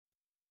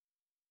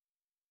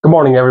Good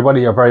morning,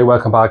 everybody. You're very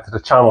welcome back to the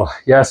channel.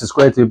 Yes, it's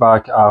great to be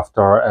back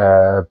after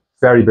a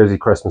very busy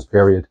Christmas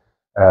period.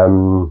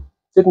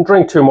 Didn't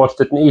drink too much,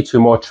 didn't eat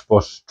too much,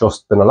 but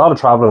just been a lot of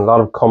traveling, a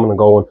lot of coming and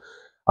going,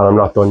 and I'm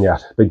not done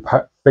yet. Big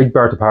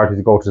birthday party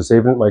to go to this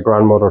evening. My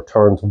grandmother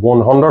turns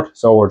 100,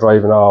 so we're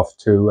driving off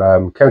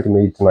to County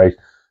Meath tonight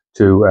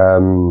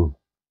to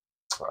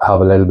have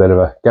a little bit of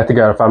a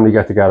get-together, family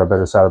get-together, a bit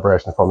of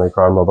celebration for my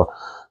grandmother,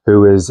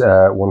 who is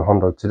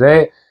 100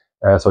 today.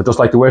 So I'd just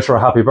like to wish her a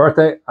happy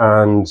birthday.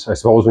 And I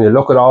suppose when you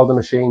look at all the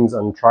machines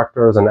and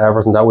tractors and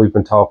everything that we've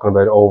been talking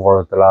about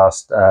over the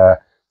last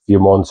few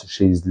months,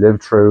 she's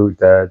lived through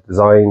the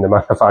design, the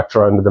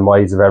manufacture and the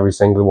demise of every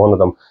single one of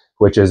them,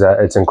 which is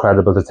it's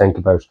incredible to think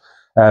about.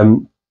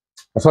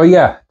 So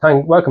yeah,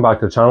 welcome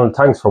back to the channel.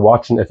 Thanks for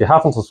watching. If you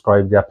haven't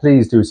subscribed yet,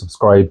 please do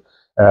subscribe.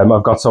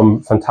 I've got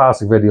some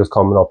fantastic videos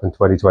coming up in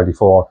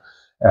 2024.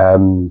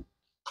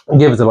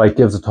 Give us a like,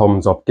 give us a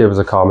thumbs up, give us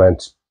a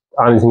comment.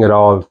 Anything at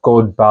all,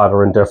 good, bad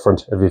or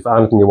indifferent. If you've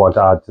anything you want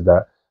to add to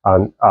that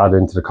and add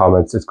into the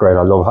comments, it's great.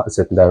 I love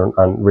sitting down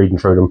and reading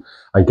through them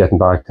and getting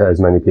back to as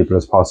many people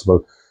as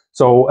possible.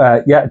 So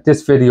yeah,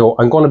 this video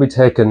I'm going to be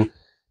taking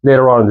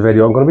later on in the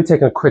video. I'm going to be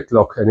taking a quick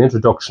look, an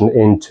introduction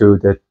into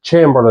the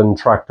Chamberlain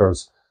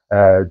Tractors,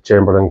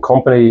 Chamberlain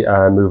company,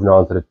 moving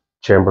on to the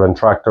Chamberlain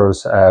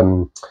Tractors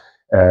down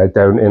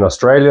in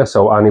Australia.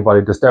 So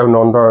anybody that's down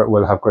under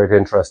will have great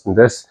interest in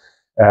this.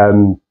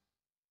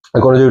 I'm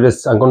going to do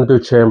this. I'm going to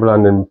do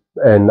Chamberlain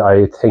in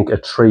I think a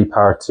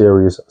 3-part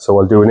series. So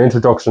I'll do an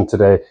introduction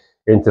today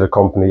into the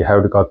company,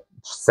 how they got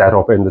set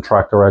up in the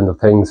tractor end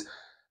of things,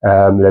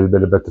 a little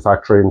bit about the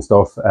factory and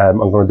stuff. I'm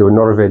going to do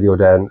another video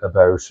then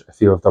about a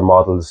few of their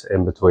models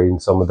in between,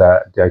 some of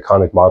the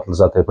iconic models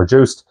that they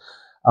produced,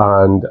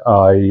 and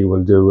I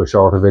will do a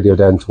shorter video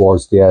then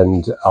towards the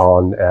end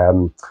on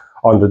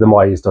the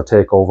demise, their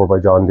takeover by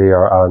John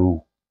Deere,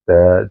 and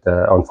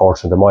the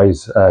unfortunate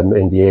demise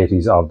in the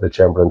 80s of the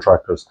Chamberlain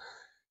Tractors.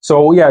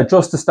 So yeah,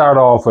 just to start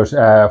off with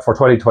for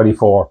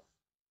 2024.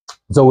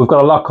 So we've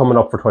got a lot coming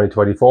up for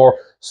 2024.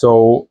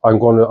 So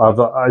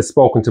I've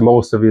spoken to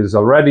most of you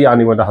already.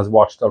 Anyone that has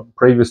watched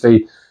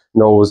previously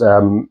knows.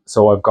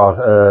 So I've got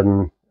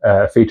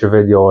a feature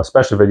video, a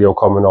special video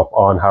coming up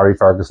on Harry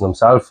Ferguson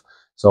himself.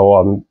 So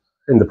I'm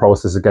in the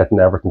process of getting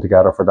everything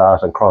together for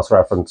that and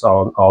cross-reference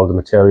on all the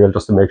material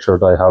just to make sure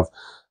that I have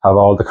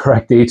all the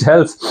correct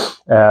details.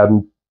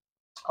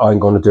 I'm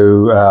going to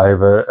do, I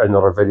have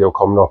another video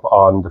coming up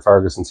on the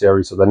Ferguson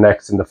series. So the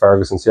next in the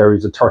Ferguson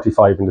series, the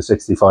 35 and the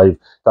 65,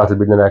 that'll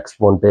be the next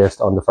one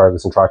based on the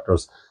Ferguson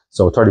tractors.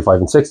 So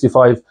 35 and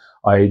 65.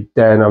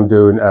 I'm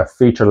doing a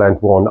feature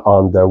length one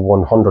on the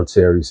 100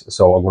 series.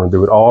 So I'm going to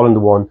do it all into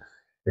one.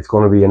 It's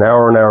going to be an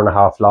hour and a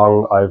half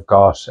long. I've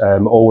got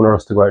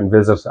owners to go out and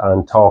visit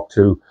and talk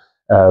to.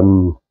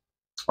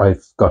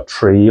 I've got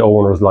 3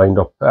 owners lined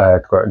up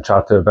to go out and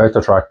chat to about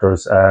the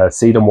tractors,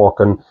 see them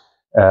working,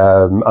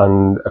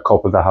 and a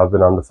couple that have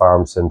been on the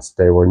farm since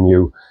they were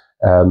new.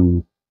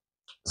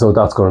 So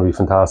that's going to be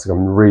fantastic.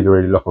 I'm really,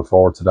 really looking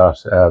forward to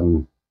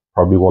that.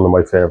 Probably one of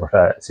my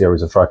favourite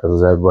series of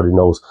tractors, as everybody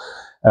knows.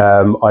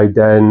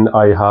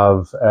 I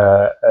have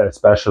a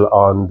special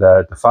on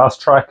the fast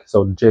track,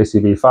 so the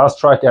JCB fast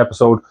track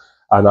episode,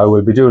 and I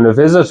will be doing a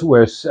visit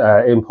with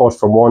input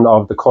from one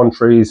of the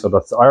countries, so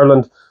that's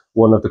Ireland,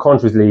 one of the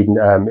country's leading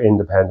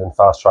independent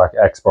fast track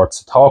experts,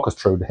 to talk us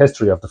through the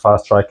history of the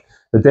fast track,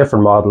 the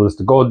different models,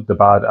 the good, the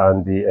bad,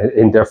 and the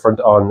indifferent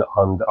on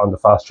the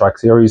fast track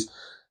series.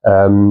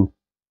 And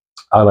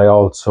I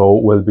also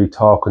will be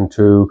talking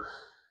to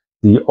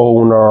the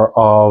owner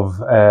of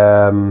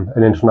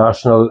an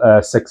international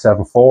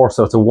 674.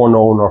 So it's a one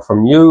owner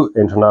from new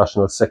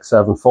international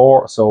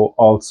 674. So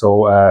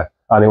also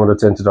anyone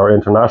that's into their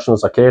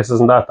internationals or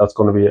cases and that's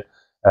going to be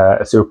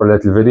a super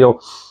little video.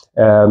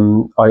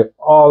 I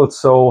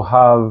also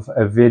have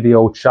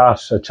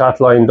a chat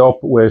lined up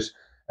with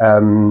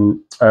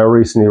a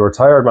recently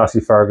retired Massey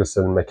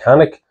Ferguson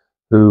mechanic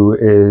who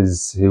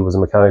was a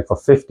mechanic for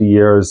 50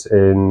 years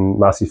in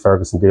Massey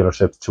Ferguson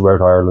dealerships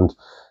throughout Ireland,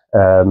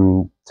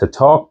 to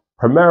talk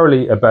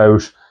primarily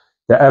about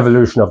the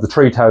evolution of the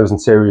 3000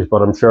 series,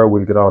 but I'm sure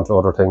we'll get on to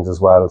other things as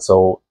well.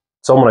 So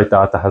someone like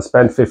that has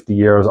spent 50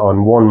 years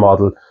on one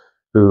model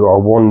or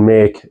one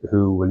make,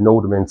 who will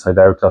know them inside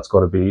out. It's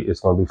going to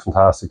be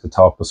fantastic to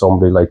talk to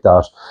somebody like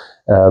that.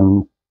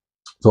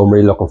 So I'm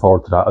really looking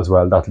forward to that as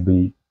well. That'll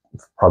be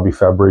probably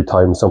February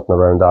time, something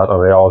around that.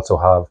 And I also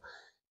have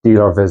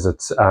dealer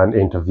visits and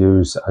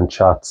interviews and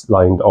chats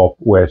lined up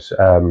with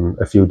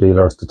a few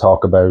dealers to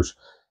talk about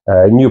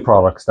new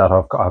products that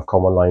have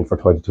come online for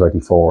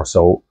 2024.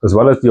 So as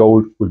well as the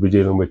old, we'll be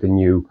dealing with the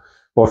new.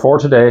 But for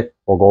today,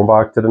 we're going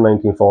back to the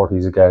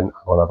 1940s again.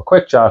 I'm going to have a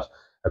quick chat,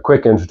 a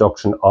quick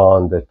introduction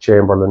on the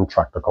Chamberlain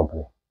Tractor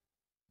Company.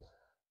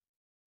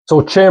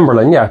 So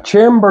Chamberlain,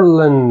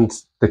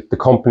 the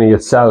company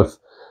itself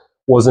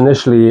was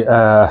initially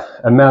a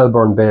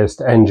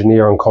Melbourne-based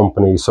engineering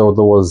company. So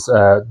there was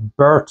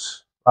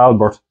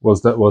Albert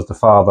was the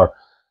father.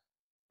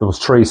 There was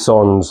 3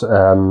 sons,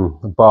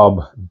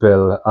 Bob,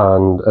 Bill,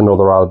 and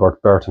another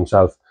Albert, Bert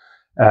himself.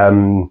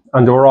 And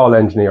they were all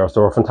engineers.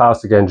 They were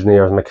fantastic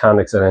engineers,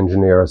 mechanics and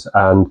engineers.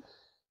 And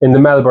in the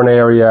Melbourne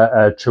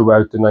area,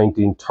 throughout the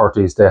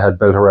 1930s, they had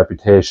built a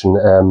reputation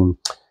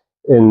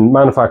in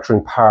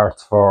manufacturing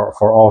parts for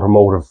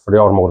the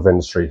automotive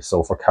industry.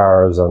 So for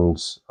cars and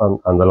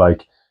the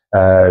like,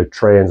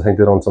 trains. I think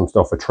they've done some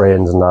stuff with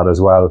trains and that as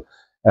well.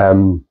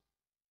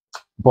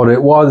 But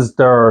it was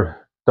their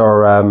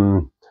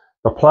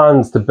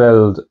plans to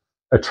build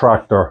a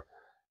tractor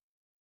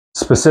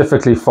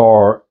specifically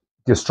for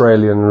the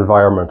Australian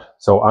environment.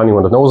 So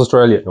anyone that knows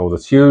Australia knows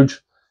it's huge.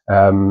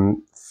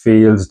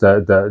 Fields,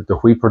 the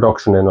wheat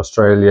production in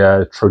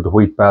Australia through the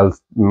wheat belt,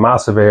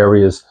 massive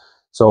areas.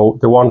 So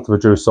they wanted to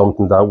produce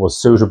something that was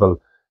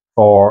suitable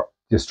for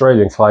the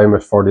Australian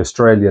climate, for the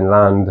Australian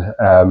land,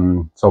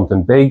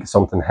 something big,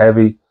 something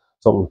heavy,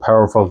 something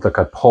powerful that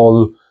could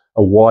pull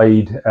a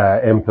wide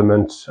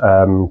implement,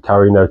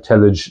 carrying out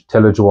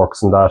tillage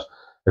works and that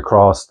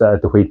across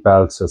the wheat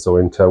belts, so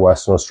into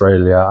Western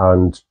Australia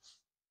and,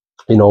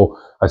 you know,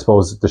 I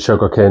suppose the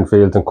sugarcane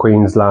fields in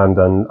Queensland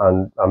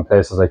and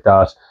places like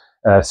that.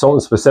 Something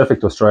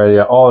specific to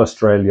Australia, all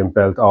Australian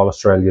built, all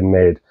Australian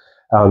made.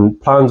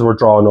 Plans were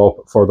drawn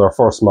up for their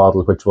first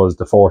model, which was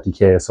the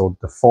 40K. So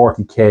the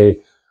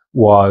 40K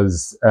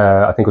was,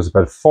 I think it was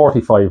about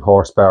 45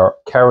 horsepower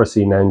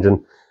kerosene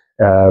engine.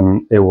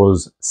 It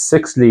was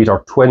 6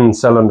 litre twin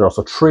cylinder,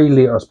 so 3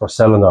 litres per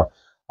cylinder,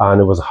 and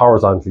it was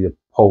horizontally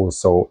opposed,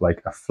 so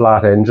like a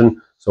flat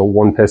engine. So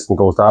one piston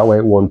goes that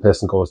way, one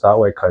piston goes that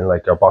way, kind of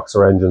like your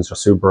Boxer engines, your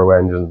Subaru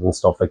engines and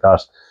stuff like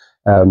that.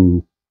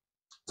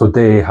 So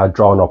they had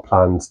drawn up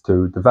plans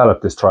to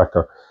develop this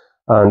tractor.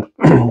 And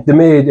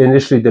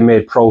initially they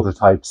made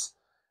prototypes,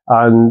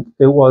 and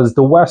it was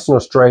the Western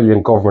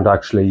Australian government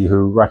actually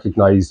who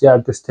recognised, yeah,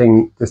 this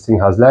thing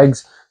has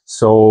legs.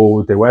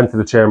 So they went to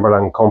the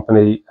Chamberlain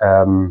company,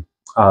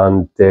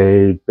 and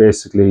they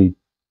basically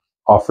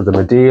offered them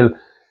a deal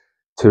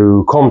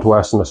to come to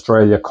Western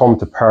Australia, come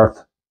to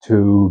Perth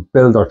to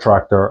build their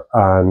tractor,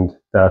 and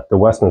that the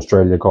Western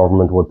Australia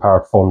government would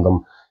part fund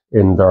them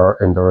in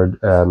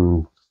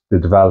the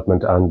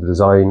development and the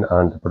design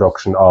and the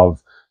production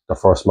of the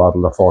first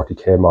model, the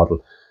 40K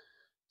model.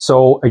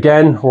 So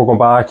again, we're going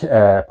back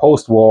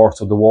post-war.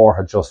 So the war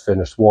had just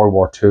finished. World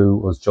War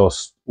II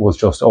was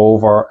just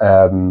over,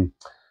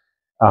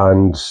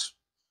 and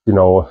you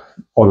know,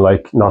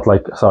 like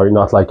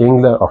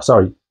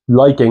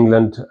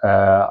England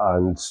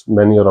and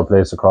many other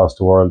places across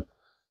the world,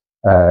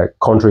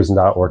 countries and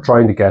that were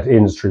trying to get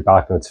industry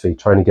back on its feet,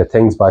 trying to get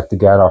things back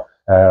together.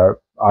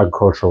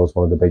 Agriculture was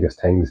one of the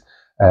biggest things.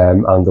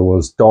 And there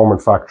was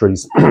dormant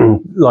factories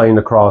lying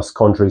across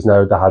countries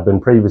now that had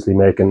been previously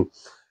making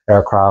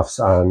aircrafts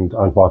and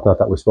whatnot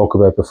that we spoke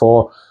about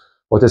before.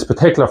 But this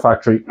particular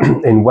factory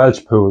in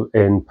Welshpool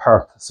in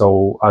Perth,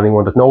 so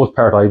anyone that knows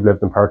Perth, I've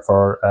lived in Perth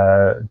for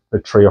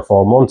 3 or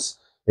 4 months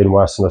in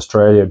Western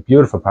Australia,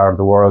 beautiful part of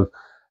the world.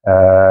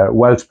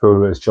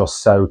 Welshpool is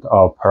just south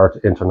of Perth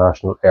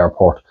International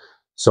Airport.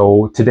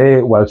 So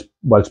today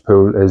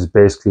Welshpool is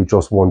basically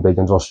just one big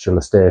industrial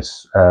estate.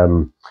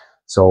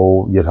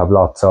 So you'd have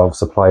lots of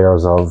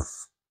suppliers of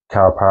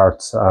car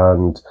parts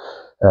and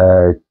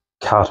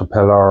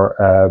Caterpillar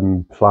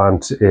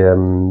plant,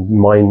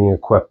 mining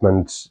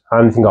equipment,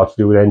 anything got to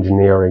do with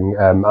engineering,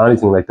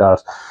 anything like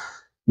that,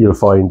 you'll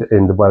find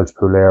in the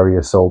Welshpool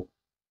area. So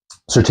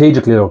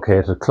strategically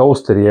located,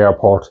 close to the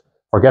airport,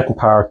 for getting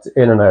parts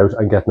in and out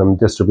and getting them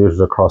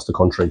distributed across the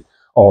country,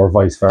 or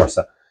vice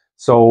versa.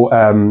 So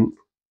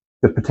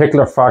the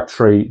particular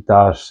factory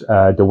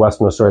that the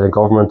Western Australian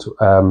government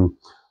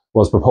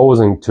was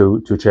proposing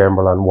to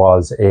Chamberlain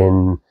was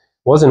in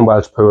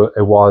Welshpool.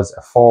 It was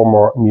a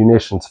former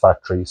munitions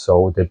factory,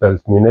 so they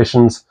built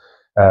munitions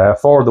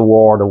for the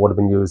war that would have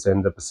been used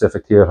in the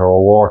Pacific Theatre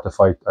or War to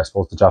fight, I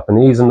suppose, the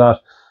Japanese and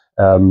that,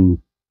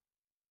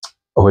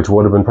 which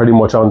would have been pretty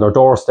much on their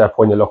doorstep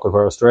when you look at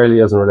where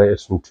Australia is in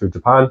relation to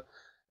Japan.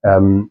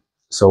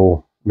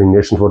 So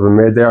munitions would have been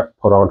made there,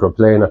 put onto a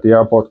plane at the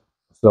airport,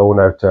 flown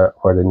out to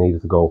where they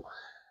needed to go.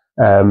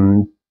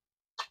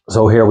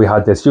 So here we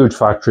had this huge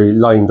factory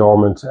lying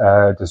dormant.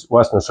 This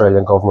Western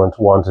Australian government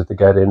wanted to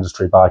get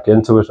industry back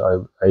into it.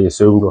 I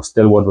assumed there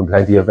still would have been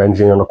plenty of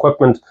engineering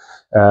equipment.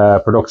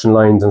 Production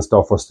lines and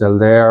stuff were still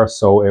there,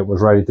 so it was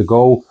ready to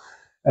go.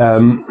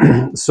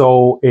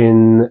 So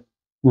in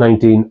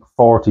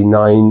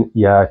 1949,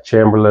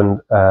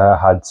 Chamberlain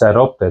they'd set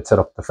up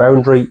the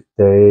foundry.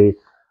 They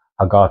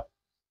had got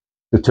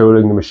the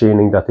tooling, the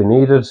machining that they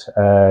needed.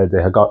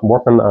 They had gotten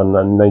working, and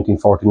in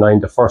 1949,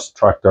 the first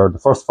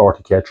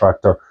 40K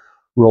tractor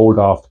rolled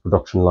off the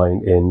production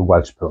line in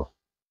Welshpool.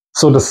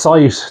 So the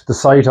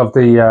site of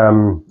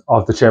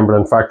the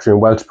Chamberlain factory in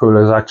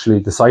Welshpool is actually,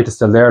 the site is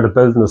still there, the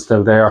building is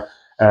still there.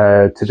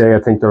 Today I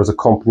think there's a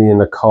company in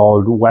it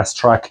called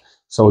Westrac.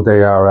 So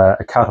they are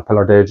a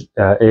Caterpillar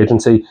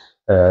agency.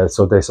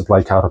 So they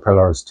supply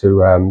Caterpillars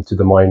to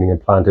the mining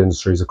and plant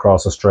industries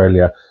across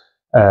Australia,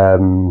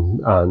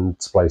 and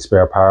supply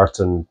spare parts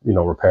and, you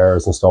know,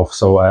 repairs and stuff.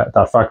 So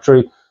that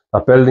factory,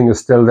 that building is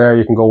still there.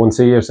 You can go and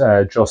see it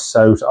just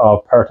south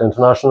of Perth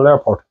International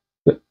Airport.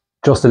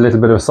 Just a little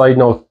bit of a side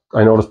note,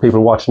 I know there's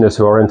people watching this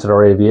who are into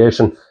their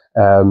aviation,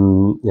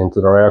 into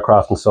their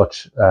aircraft and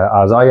such,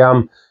 as I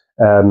am.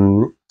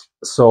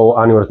 So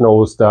anyone that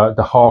knows the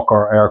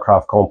Hawker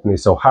Aircraft Company,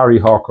 so Harry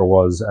Hawker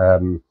was,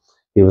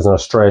 he was an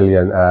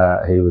Australian,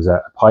 he was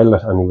a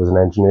pilot and he was an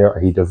engineer.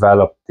 He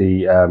developed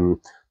the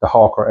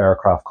Hawker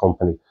Aircraft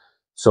Company.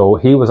 So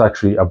he was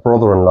actually a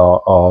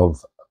brother-in-law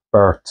of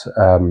Bert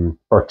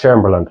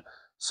Chamberlain.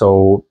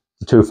 So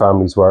the two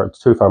families were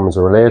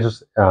related.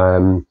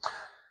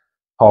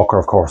 Hawker,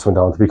 of course, went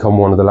on to become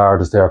one of the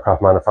largest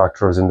aircraft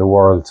manufacturers in the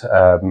world.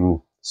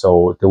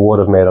 So they would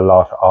have made a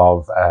lot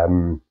of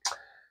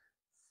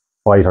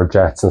fighter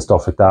jets and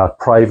stuff like that.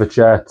 Private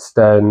jets.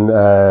 Then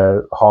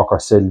Hawker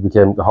Siddeley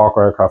became the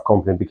Hawker Aircraft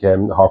Company,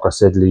 became the Hawker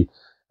Siddeley,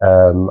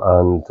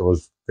 and there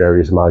was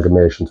various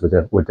amalgamations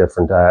with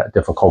different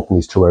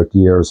companies throughout the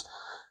years.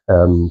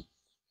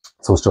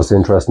 So it's just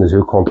interesting. The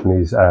two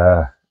companies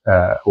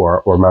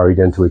were married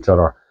into each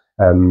other.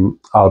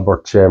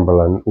 Albert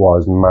Chamberlain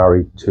was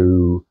married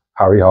to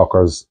Harry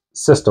Hawker's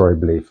sister, I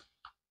believe.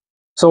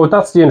 So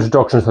that's the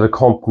introduction to the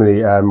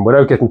company,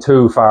 without getting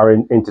too far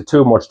into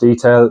too much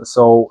detail.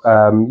 So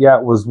yeah,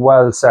 it was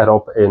well set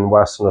up in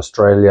Western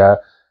Australia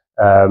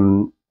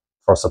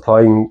for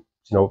supplying,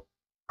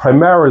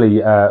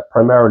 primarily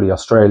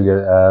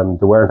Australia.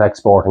 They weren't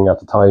exporting at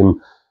the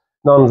time.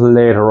 None until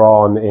later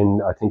on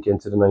I think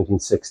into the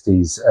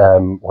 1960s,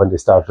 when they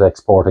started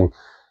exporting.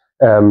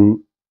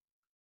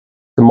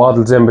 The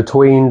models in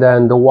between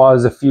then, there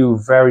was a few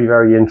very,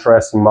 very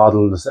interesting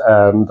models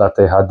that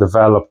they had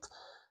developed.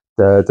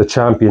 The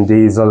Champion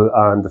Diesel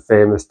and the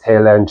famous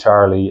Tail End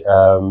Charlie,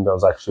 that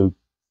was actually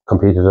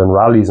competed in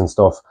rallies and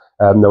stuff.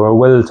 Now I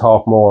will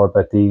talk more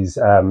about these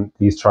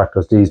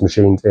tractors, these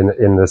machines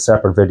in a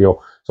separate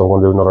video. So I'm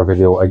going to do another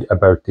video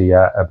about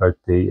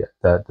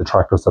the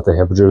tractors that they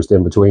have produced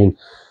in between.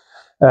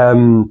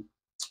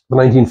 The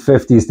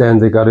 1950s, then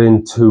they got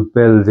into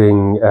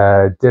building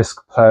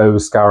disc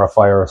plows,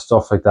 scarifiers,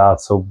 stuff like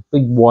that. So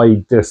big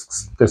wide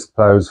disc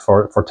plows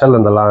for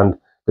tilling the land,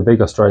 the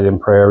big Australian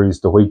prairies,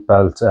 the wheat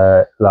belt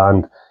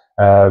land.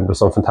 There's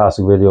some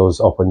fantastic videos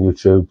up on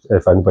YouTube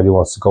if anybody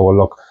wants to go and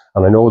look.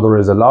 And I know there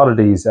is a lot of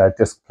these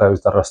disc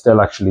plows that are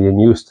still actually in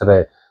use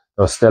today.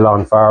 They're still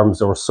on farms.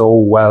 They were so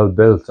well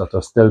built that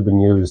they're still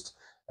being used.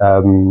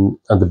 And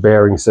the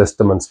bearing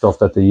system and stuff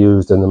that they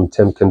used, and them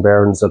Timken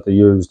bearings that they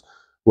used,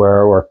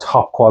 were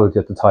top quality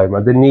at the time,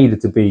 and they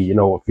needed to be.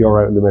 If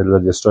you're out in the middle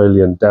of the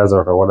Australian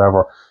desert or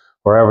whatever,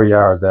 wherever you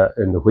are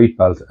in the wheat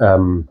belt,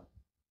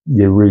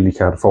 you really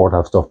can't afford to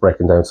have stuff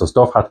breaking down. So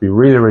stuff had to be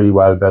really, really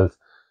well built.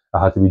 It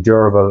had to be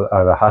durable,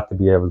 and it had to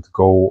be able to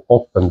go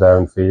up and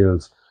down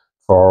fields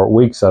for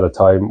weeks at a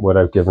time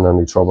without giving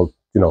any trouble.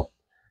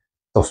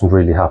 Doesn't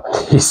really happen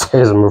these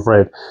days, I'm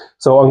afraid.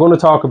 So I'm going to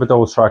talk about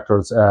those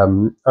tractors.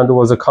 And there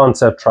was a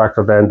concept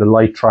tractor then, the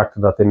light tractor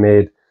that they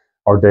made,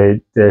 or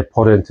they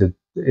put into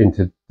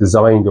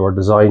design. They were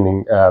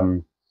designing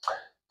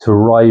to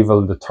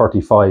rival the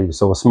 35.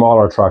 So a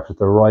smaller tractor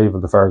to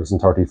rival the Ferguson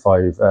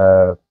 35.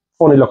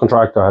 Funny looking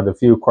tractor, had a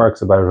few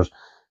quirks about it. It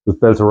was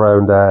built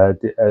around a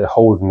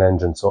Holden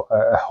engine. So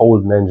a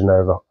Holden engine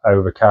out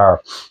of a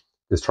car.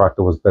 This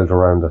tractor was built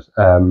around it.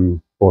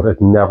 But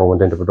it never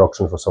went into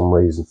production for some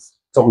reason.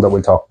 Something that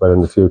we'll talk about in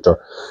the future.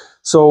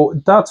 So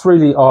that's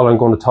really all I'm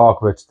going to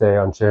talk about today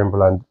on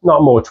Chamberlain.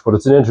 Not much, but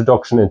it's an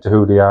introduction into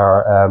who they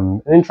are.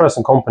 An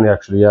interesting company,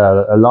 actually.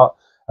 Yeah, a lot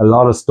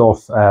of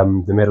stuff.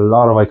 They made a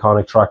lot of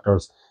iconic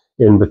tractors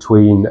in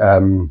between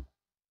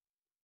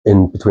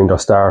their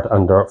start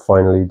and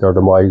their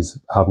demise,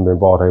 having been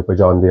bought out by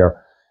John Deere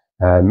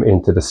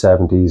into the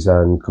 70s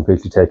and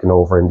completely taken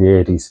over in the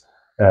 80s.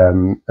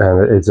 And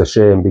it's a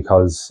shame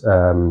because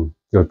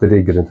they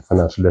did get into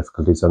financial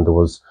difficulties, and there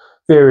was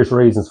various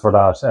reasons for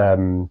that.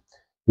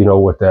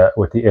 With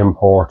the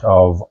import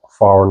of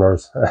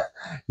foreigners,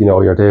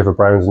 your David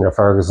Browns and your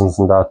Fergusons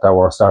and that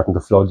were starting to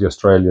flood the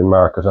Australian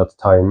market at the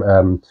time.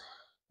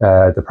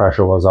 The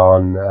pressure was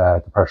on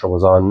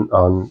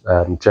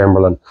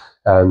Chamberlain,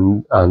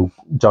 and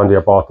John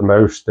Deere bought them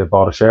out. They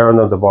bought a share in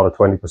them. They bought a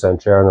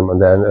 20% share in them,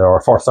 and then, a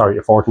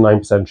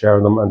 49% share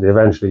in them, and they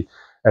eventually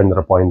ended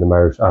up buying them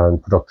out,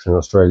 and production in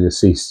Australia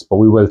ceased. But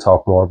we will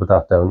talk more about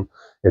that down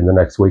in the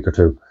next week or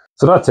two.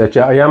 So that's it.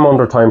 Yeah, I am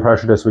under time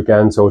pressure this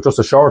weekend, so just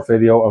a short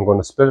video. I'm going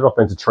to split it up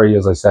into 3,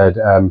 as I said.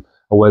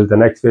 The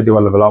next video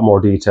will have a lot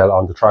more detail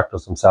on the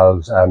tractors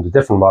themselves, the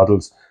different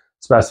models,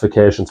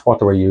 specifications, what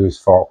they were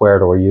used for, where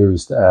they were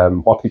used,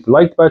 what people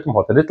liked about them,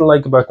 what they didn't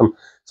like about them.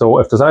 So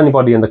if there's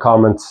anybody in the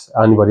comments,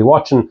 anybody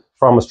watching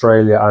from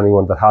Australia,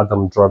 anyone that had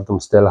them, drove them,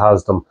 still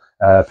has them,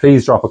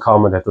 please drop a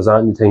comment if there's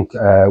anything you think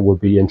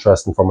would be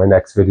interesting for my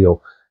next video.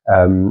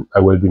 I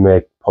will be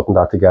putting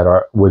that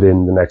together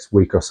within the next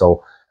week or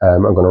so.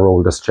 I'm going to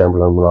roll this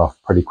Chamberlain one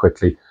off pretty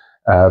quickly.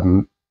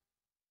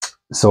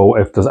 So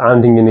if there's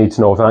anything you need to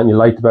know, if anything you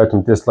liked about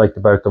them, disliked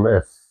about them,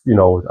 if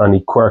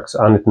any quirks,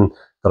 anything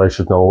that I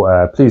should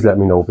know, please let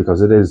me know,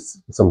 because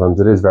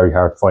sometimes it is very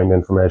hard to find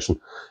information.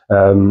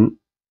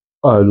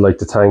 I'd like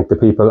to thank the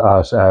people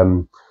at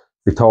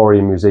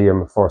Victoria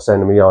Museum for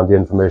sending me on the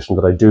information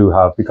that I do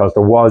have, because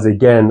there was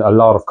again a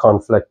lot of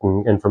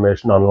conflicting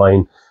information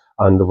online,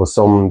 and there was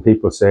some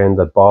people saying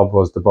that Bob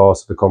was the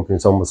boss of the company,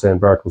 and some were saying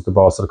Bert was the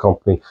boss of the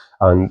company,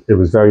 and it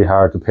was very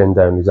hard to pin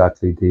down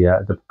exactly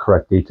the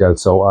correct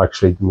details. So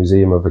actually the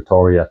Museum of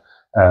Victoria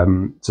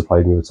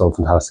supplied me with some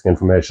fantastic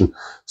information.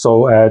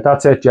 So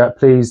that's it. Yeah,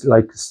 please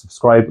like,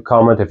 subscribe,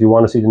 comment if you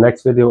want to see the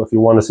next video, if you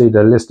want to see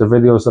the list of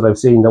videos that I've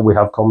seen that we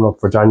have coming up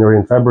for January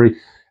and February.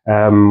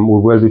 We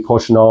will be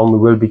pushing on. We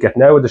will be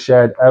getting out of the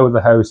shed, out of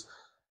the house,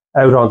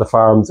 out on the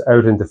farms,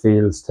 out in the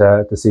fields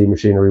to see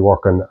machinery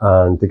working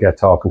and to get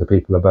talking to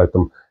people about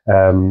them.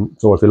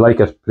 So if you like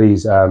it,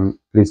 please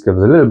please give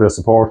us a little bit of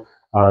support,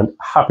 and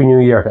Happy New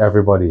Year to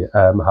everybody.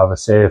 Have a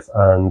safe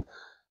and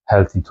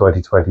healthy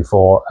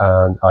 2024,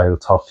 and I'll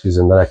talk to you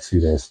in the next few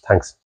days.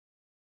 Thanks.